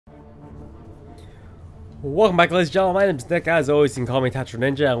Welcome back, ladies and gentlemen. My name is Nick. As always, you can call me Tetra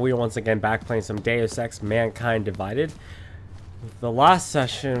Ninja, and we are once again back playing some Deus Ex Mankind Divided. The last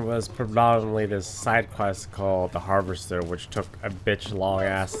session was predominantly this side quest called the Harvester, which took a bitch long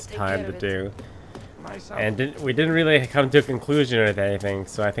ass time to do. And we didn't really come to a conclusion or anything,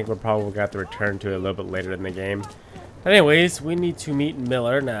 so I think we'll probably have to return to it a little bit later in the game. Anyways, we need to meet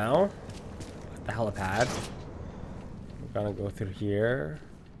Miller now at the helipad. We're gonna go through here.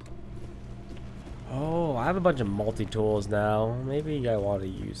 Oh, I have a bunch of multi-tools now. Maybe I want to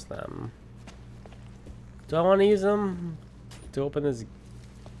use them. Do I want to use them to open this?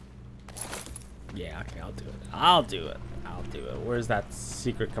 Yeah, okay, I'll do it. I'll do it. I'll do it. Where's that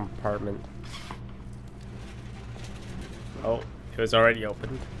secret compartment? Oh, it was already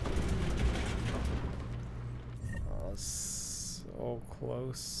opened. Oh, so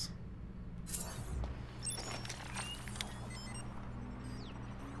close.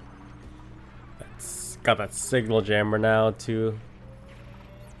 Got that signal jammer now to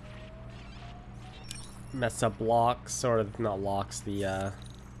mess up locks, or not locks, the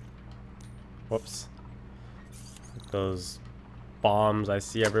whoops, those bombs I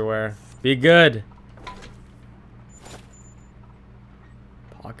see everywhere. Be good.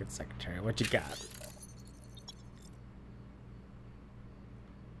 Pocket secretary, what you got?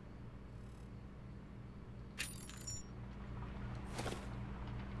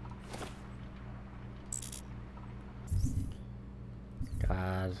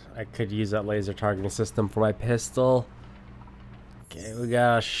 God, I could use that laser targeting system for my pistol. Okay, we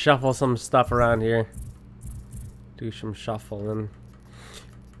gotta shuffle some stuff around here. Do some shuffling.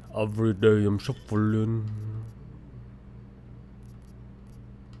 Every day I'm shuffling.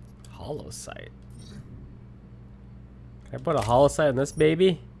 Hollow sight. Can I put a hollow sight on this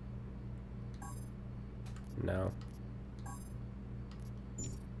baby? No.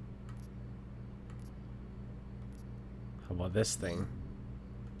 How about this thing?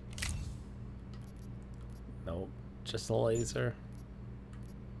 Nope, just a laser.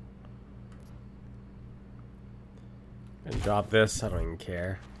 And drop this, I don't even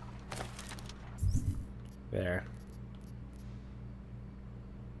care. There.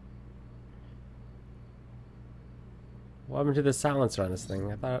 What happened to the silencer on this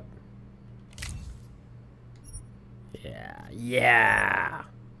thing? I thought... Yeah!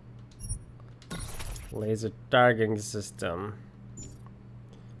 Laser targeting system.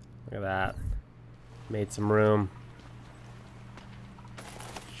 Look at that. Made some room.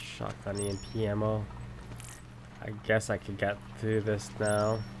 Shotgun EMP ammo. I guess I could get through this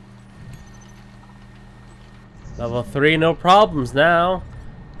now. Level 3, no problems now.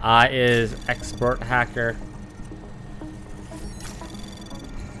 I is expert hacker.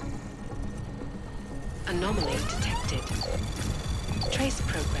 Anomaly detected. Trace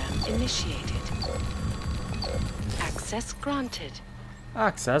program initiated. Access granted.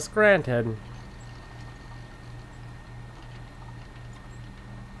 Access granted.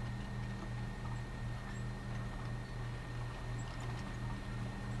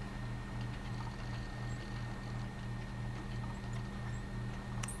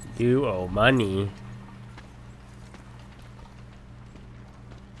 You owe money.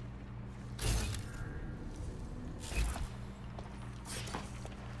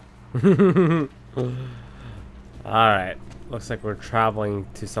 Alright. Looks like we're traveling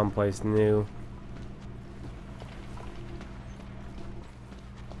to someplace new.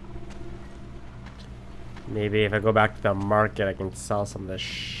 Maybe if I go back to the market, I can sell some of this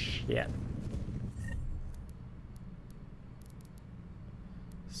shit.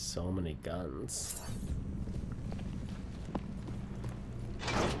 So many guns.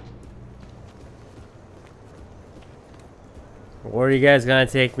 Where are you guys gonna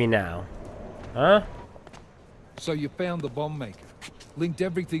take me now? Huh? So you found the bomb maker. Linked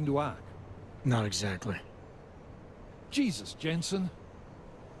everything to Ark. Not exactly. Jesus, Jensen.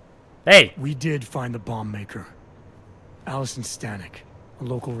 Hey! We did find the bomb maker. Allison Stanek, a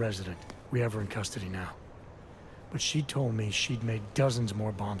local resident. We have her in custody now. But she told me she'd made dozens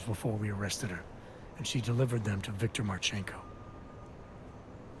more bombs before we arrested her. And she delivered them to Viktor Marchenko.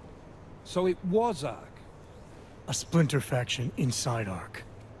 So it was Ark. A splinter faction inside Ark.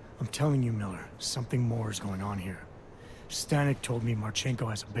 I'm telling you, Miller, something more is going on here. Stanek told me Marchenko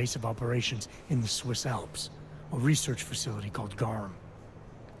has a base of operations in the Swiss Alps. A research facility called Garum.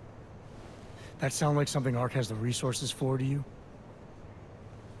 That sound like something Ark has the resources for to you?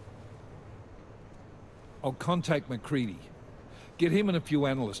 I'll contact McCready. Get him and a few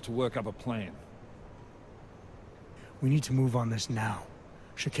analysts to work up a plan. We need to move on this now.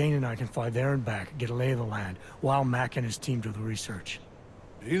 Chicane and I can fly there and back, get a lay of the land, while Mac and his team do the research.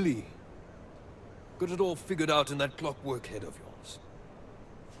 Really? Got it all figured out in that clockwork head of yours.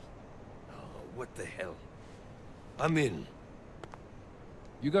 Oh, what the hell? I'm in.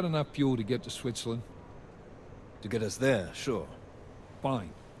 You got enough fuel to get to Switzerland? To get us there, sure.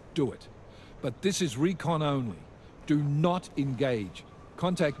 Fine, do it. But this is recon only. Do not engage.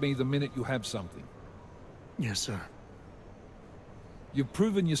 Contact me the minute you have something. Yes, sir. You've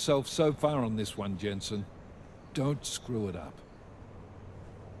proven yourself so far on this one, Jensen. Don't screw it up.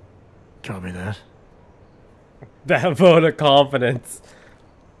 Copy that. That vote of confidence.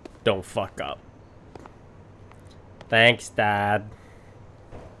 Don't fuck up. Thanks, Dad.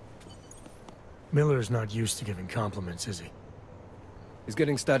 Miller's not used to giving compliments, is he? He's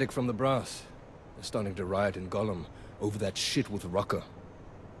getting static from the brass. They're starting to riot in Gollum over that shit with Rucker.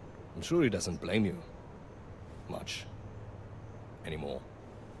 I'm sure he doesn't blame you. Much. Anymore.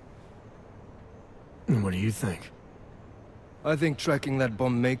 And what do you think? I think tracking that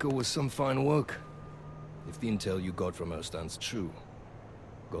bomb maker was some fine work. If the intel you got from her stands true,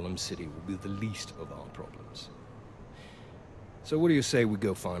 Gollum City will be the least of our problems. So what do you say we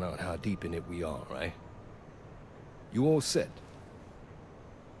go find out how deep in it we are, right? You all set?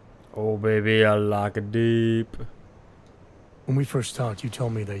 Oh, baby, I like it deep. When we first talked, you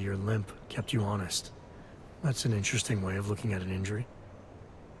told me that your limp kept you honest. That's an interesting way of looking at an injury.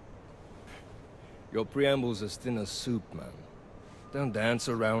 Your preamble's as thin as soup, man. Don't dance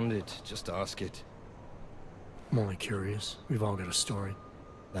around it, just ask it. I'm only curious. We've all got a story.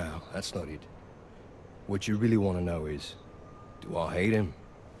 No, that's not it. What you really want to know is, do I hate him?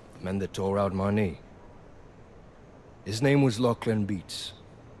 The man that tore out my knee. His name was Lachlan Beats.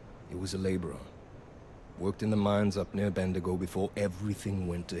 He was a laborer. Worked in the mines up near Bendigo before everything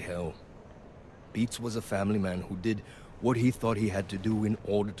went to hell. Beats was a family man who did what he thought he had to do in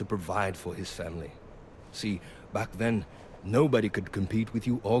order to provide for his family. See, back then, nobody could compete with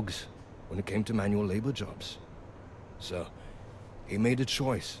you Oggs when it came to manual labor jobs. So, he made a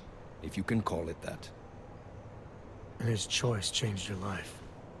choice, if you can call it that. And his choice changed your life.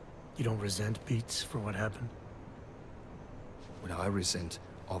 You don't resent Beats for what happened? What I resent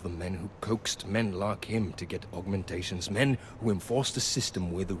are the men who coaxed men like him to get augmentations, men who enforced a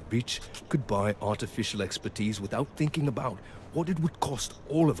system where the rich could buy artificial expertise without thinking about what it would cost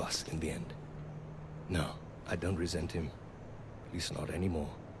all of us in the end. No, I don't resent him. At least not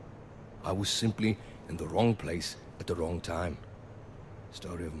anymore. I was simply in the wrong place at the wrong time.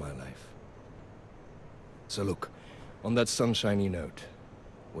 Story of my life. So look, on that sunshiny note,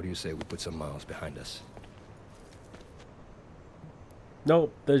 what do you say we put some miles behind us?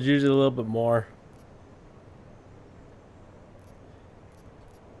 Nope, there's usually a little bit more.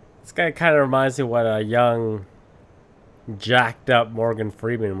 This guy kind of reminds me of what a young, jacked up Morgan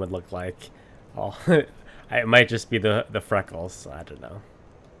Freeman would look like. Oh, it might just be the freckles. I don't know.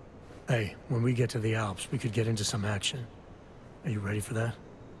 Hey, when we get to the Alps, we could get into some action. Are you ready for that?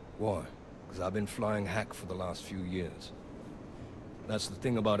 Why? Because I've been flying hack for the last few years. That's the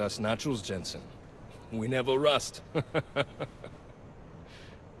thing about us naturals, Jensen. We never rust.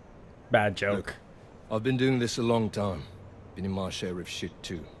 Bad joke. Look, I've been doing this a long time. Been in my share of shit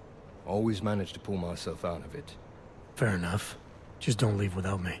too. Always managed to pull myself out of it. Fair enough. Just don't leave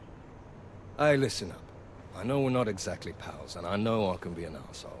without me. Hey, listen up. I know we're not exactly pals, and I know I can be an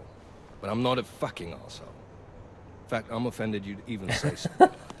asshole. But I'm not a fucking asshole. In fact, I'm offended you'd even say something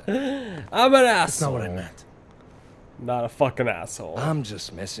like that. I'm an asshole. That's not what I meant. Not a fucking asshole. I'm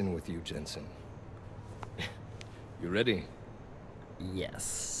just messing with you, Jensen. You ready?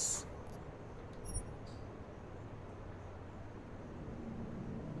 Yes.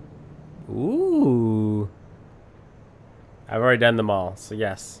 Ooh. I've already done them all, so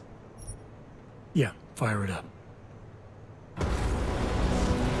yes. Yeah, fire it up.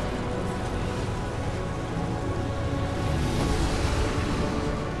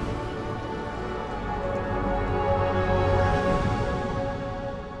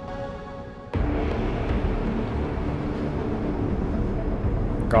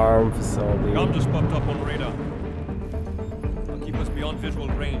 Garm facility. Garm just popped up on radar. I'll keep us beyond visual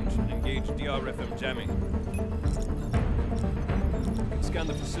range and engage DRFM jamming. You can scan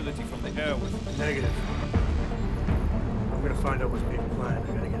the facility from the air with... Negative. I'm gonna find out what's being planned. I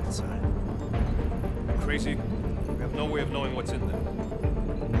gotta get inside. Crazy. We have no way of knowing what's in there.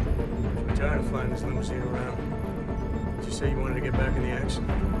 I'm tired of flying this limousine around. Did you say you wanted to get back in the action?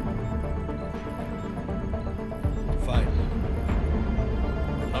 Fine.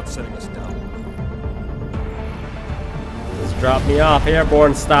 Not setting us down. Just drop me off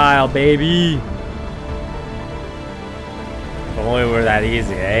airborne style, baby. If only it were that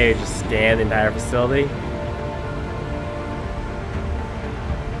easy, eh? Just scan the entire facility.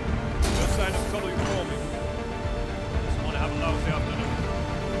 No sign of trouble you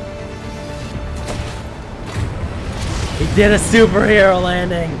did a superhero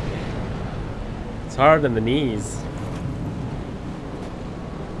landing. It's hard in the knees.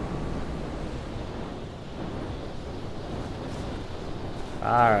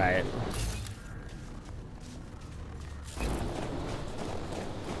 All right.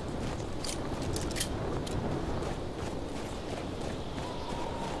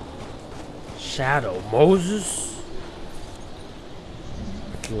 Shadow Moses.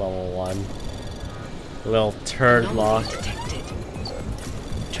 Level 1. Little turd Anomaly lock. detected.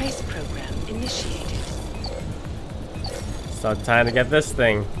 Trace program initiated. So time to get this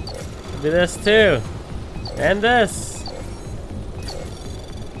thing. Do this too. And this.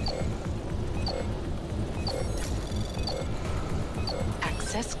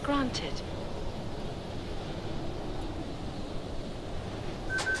 Access granted.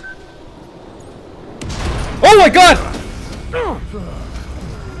 Oh my god!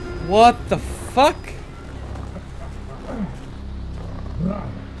 What the fuck?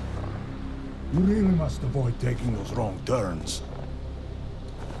 You really must avoid taking those wrong turns.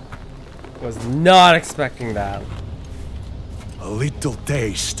 Was not expecting that. A little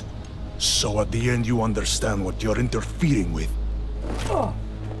taste. So at the end you understand what you're interfering with.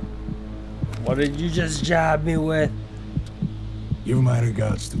 What did you just jab me with? Give my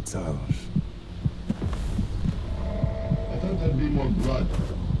regards to Talos. I thought there'd be more blood.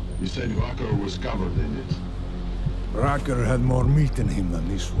 You said Rocker was covered in it. Rocker had more meat in him than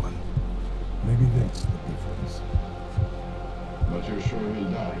this one. Maybe that's the difference. But you're sure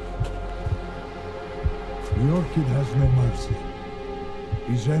he'll die? The Orchid has no mercy.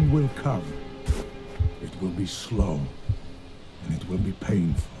 His end will come. It will be slow. And it will be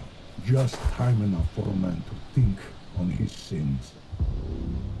painful. Just time enough for a man to think on his sins.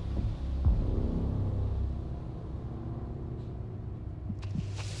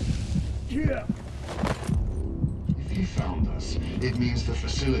 Yeah. If he found us, it means the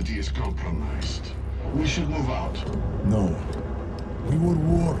facility is compromised. We should move out. No. We were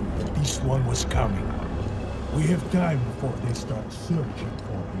warned that this one was coming. We have time before they start searching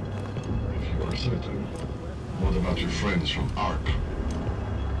for him. If you are certain. What about your friends from Ark?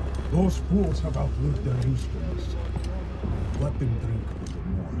 Those fools have outlived their usefulness. Let them drink a little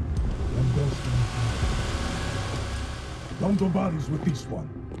more. Then those things more. Don't go bodies with this one.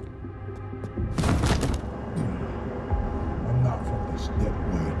 I'm not for this dead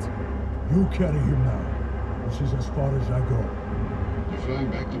weight. You carry him now. This is as far as I go. You're flying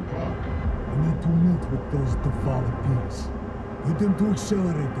back to Prague. I need to meet with those devoted pigs. Get them to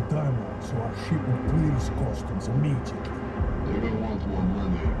accelerate the timeline so our ship will clear his customs immediately. They will want more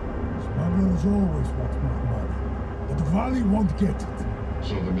money. Smugglers always want more money, but the Valley won't get it.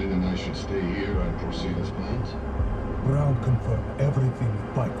 So the men and I should stay here and proceed as planned? Brown confirmed everything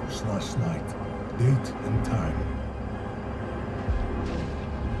with Icarus last night. Date and time.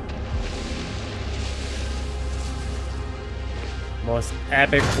 Most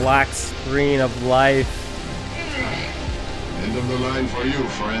epic black screen of life. End of the line for you,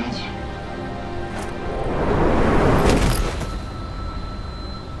 friend.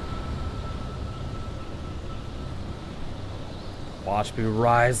 Watch me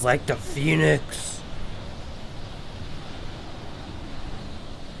rise like the phoenix.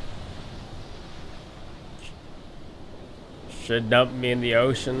 Should dump me in the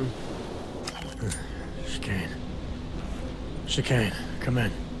ocean. Chicane. Chicane, come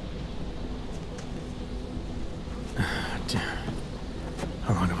in. Damn.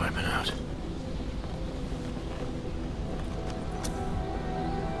 How long have I been out?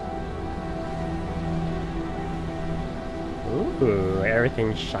 Ooh,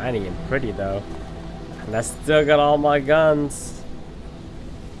 everything's shiny and pretty though. And I still got all my guns.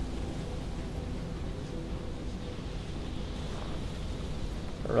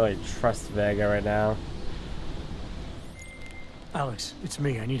 I don't really trust Vega right now. Alex, it's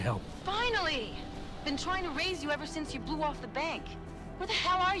me. I need help. Finally! Been trying to raise you ever since you blew off the bank. Where the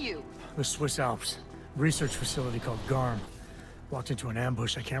hell are you? The Swiss Alps. Research facility called GARM. Walked into an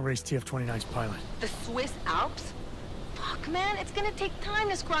ambush. I can't raise TF-29's pilot. The Swiss Alps? Fuck, man, it's gonna take time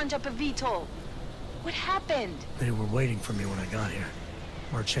to scrounge up a VTOL. What happened? They were waiting for me when I got here.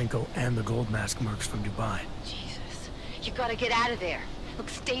 Marchenko and the gold mask mercs from Dubai. Jesus. You gotta get out of there. Look,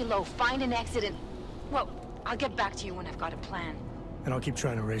 stay low, find an exit and... Well, I'll get back to you when I've got a plan. And I'll keep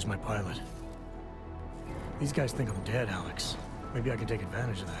trying to raise my pilot. These guys think I'm dead, Alex. Maybe I can take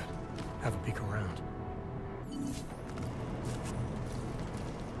advantage of that. Have a peek around.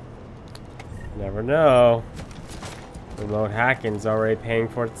 Never know. Remote hacking's already paying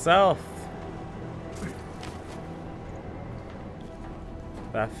for itself.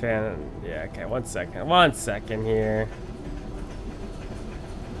 That fan... Yeah, okay, one second here.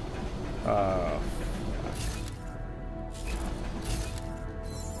 Oh.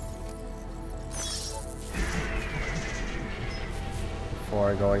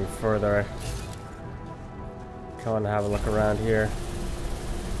 Before going further, come on, have a look around here.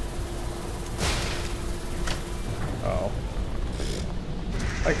 Oh.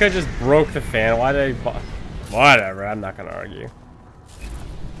 I could just broke the fan. Why did I... Whatever, I'm not gonna argue.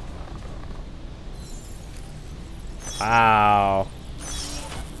 Wow.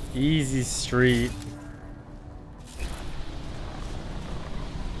 Easy street.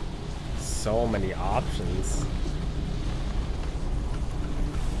 So many options.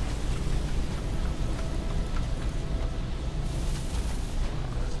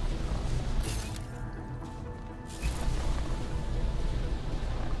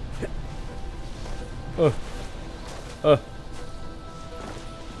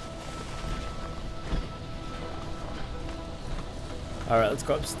 Alright, let's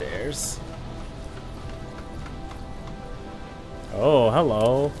go upstairs. Oh,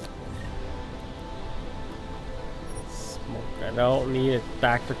 hello. Smoke. I don't need a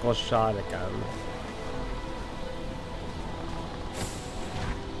tactical shotgun.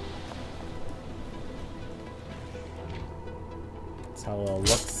 Let's have a little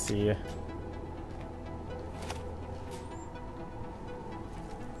look-see.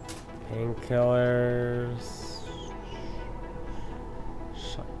 Painkillers.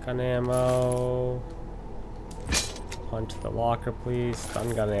 Shotgun ammo. Punch the locker, please. Stun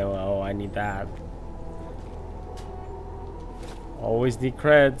gun ammo. Oh, I need that. Always need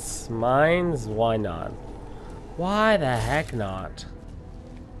creds. Mines? Why not? Why the heck not?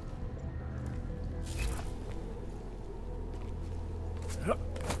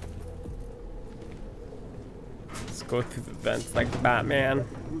 Let's go through the vents like Batman.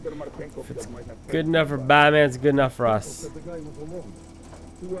 If it's good enough for Batman, it's good enough for us.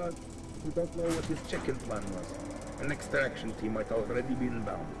 We don't know what his check-in plan was. An extraction team might already be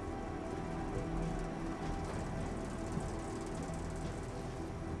inbound.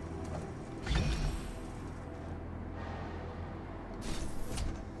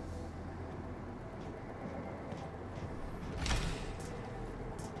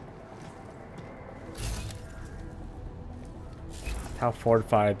 How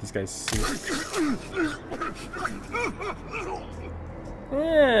fortified these guys seem.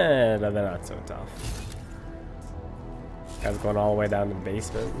 Yeah, no, they're not so tough. Guys going all the way down to the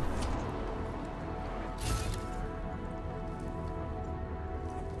basement.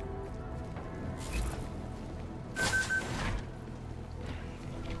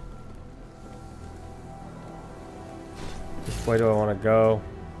 Which way do I want to go?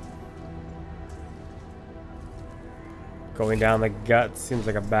 Going down the gut seems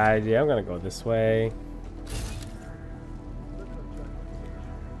like a bad idea. I'm gonna go this way.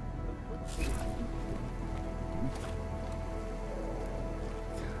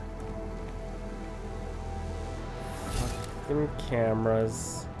 Fucking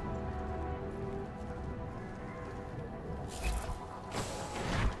cameras.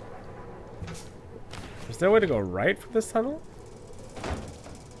 Is there a way to go right for this tunnel?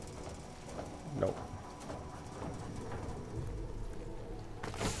 Nope.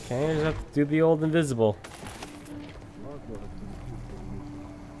 Okay, I just have to do the old invisible.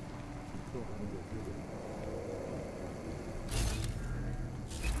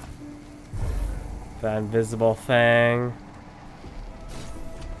 The invisible thing.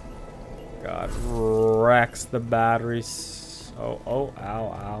 God, wrecks the batteries. Oh, oh, ow,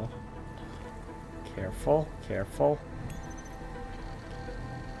 ow. Careful, careful.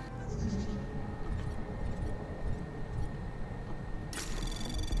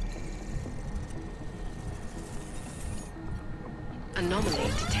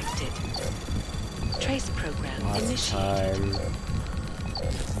 Anomaly detected. Trace program initiated.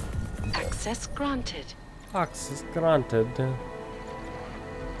 Access granted. Access granted.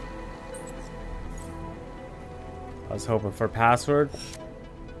 I was hoping for password.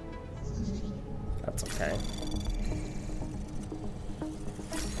 That's okay.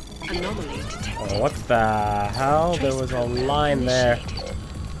 Anomaly detected. Oh, what the hell? There was a line there.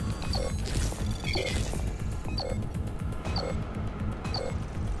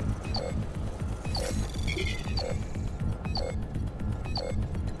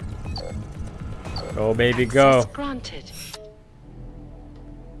 Go, baby, go. Granted.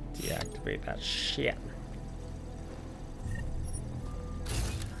 Deactivate that shit.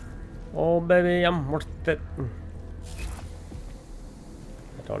 Oh, baby, I'm worth it. I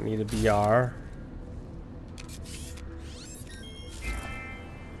don't need a BR.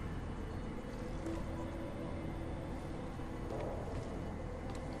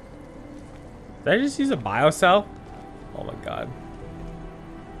 Did I just use a biocell? Oh my god.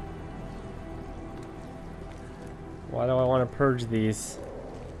 Why do I want to purge these?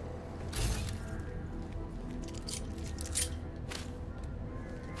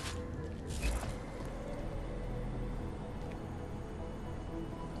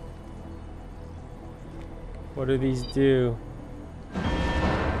 What do these do?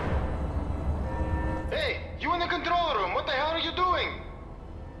 Hey, you in the control room. What the hell are you doing?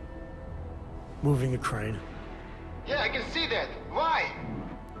 Moving the crane. Yeah, I can see that. Why?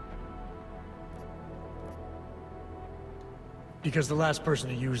 Because the last person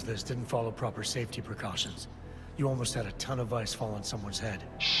to use this didn't follow proper safety precautions. You almost had a ton of ice fall on someone's head.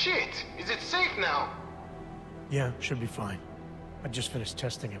 Shit! Is it safe now? Yeah, should be fine. I just finished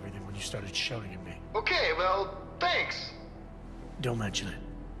testing everything when you started shouting at me. Okay, well, thanks. Don't mention it.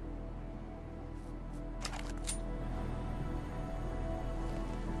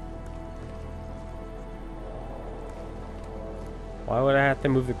 Why would I have to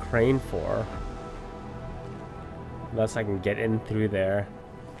move the crane for? Unless I can get in through there.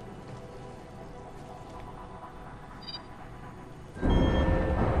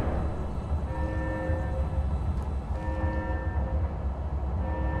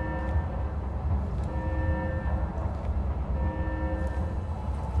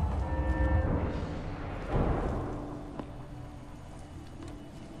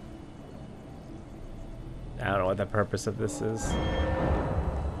 I don't know what the purpose of this is.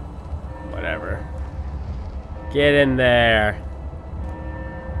 Whatever. Get in there.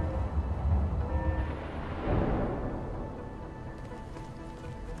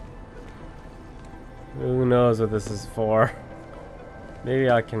 Who knows what this is for? Maybe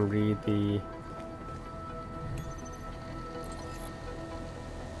I can read the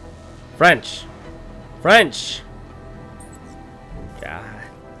French. French. God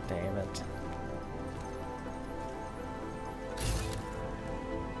damn it.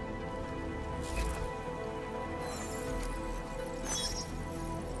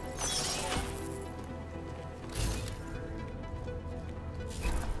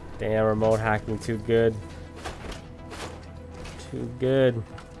 Damn, remote hacking too good. Too good.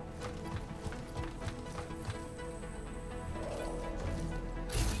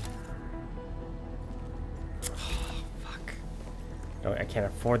 Oh, fuck. No, I can't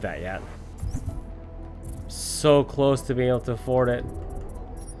afford that yet. So close to being able to afford it.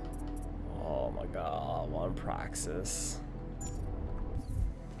 Oh my god, one praxis.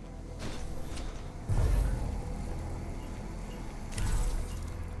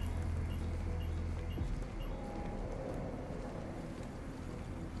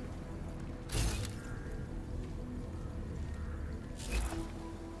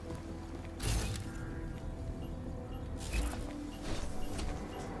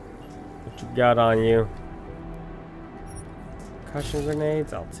 Got on you. Concussion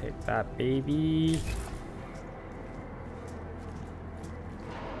grenades, I'll take that, baby.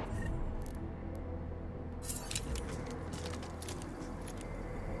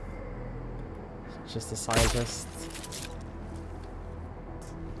 Just a scientist.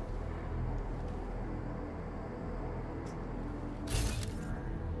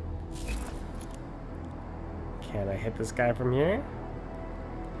 Can I hit this guy from here?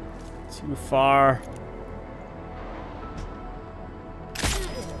 Too far.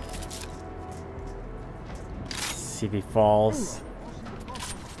 See if he falls.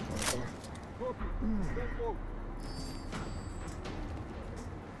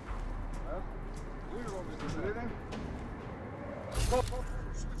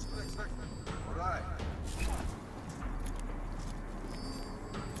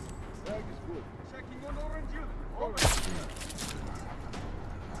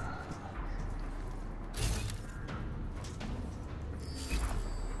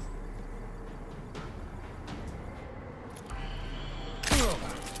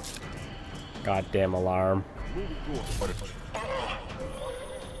 Goddamn alarm.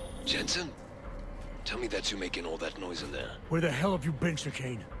 Jensen? Tell me that you're making all that noise in there. Where the hell have you been,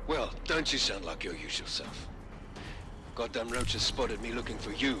 Chicane? Well, don't you sound like your usual self. Goddamn roaches spotted me looking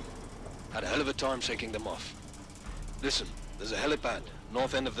for you. Had a hell of a time shaking them off. Listen, there's a helipad,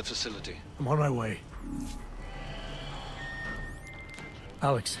 north end of the facility. I'm on my way.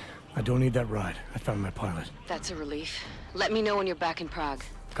 Alex, I don't need that ride. I found my pilot. That's a relief. Let me know when you're back in Prague.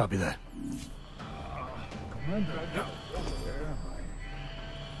 Copy that.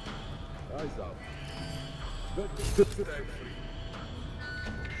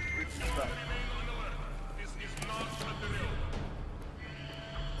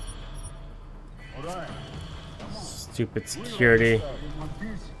 Stupid security.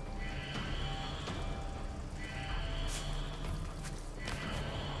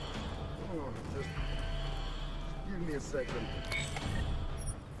 Oh, just give me a second.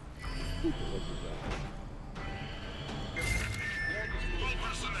 All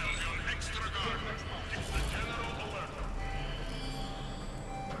personnel be on extra guard. It's the general alert.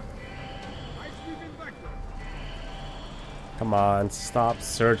 Come on, stop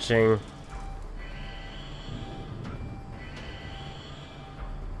searching.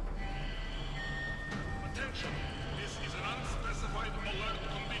 Attention. This is an unspecified alert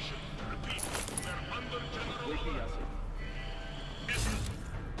condition. Repeat. We're under general alert. Yes.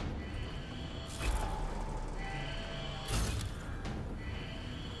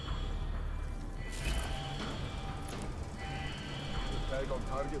 Tag on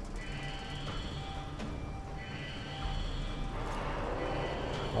target.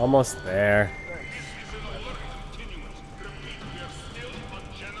 Almost there. This is an alert continuous. Repeat. We are still on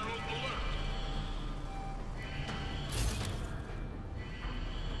general alert.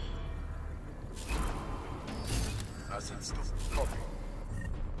 Assets to copy.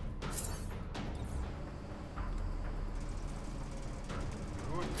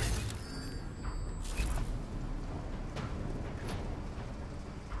 Good.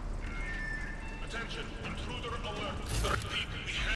 Attention. Intruder alert. Repeat. We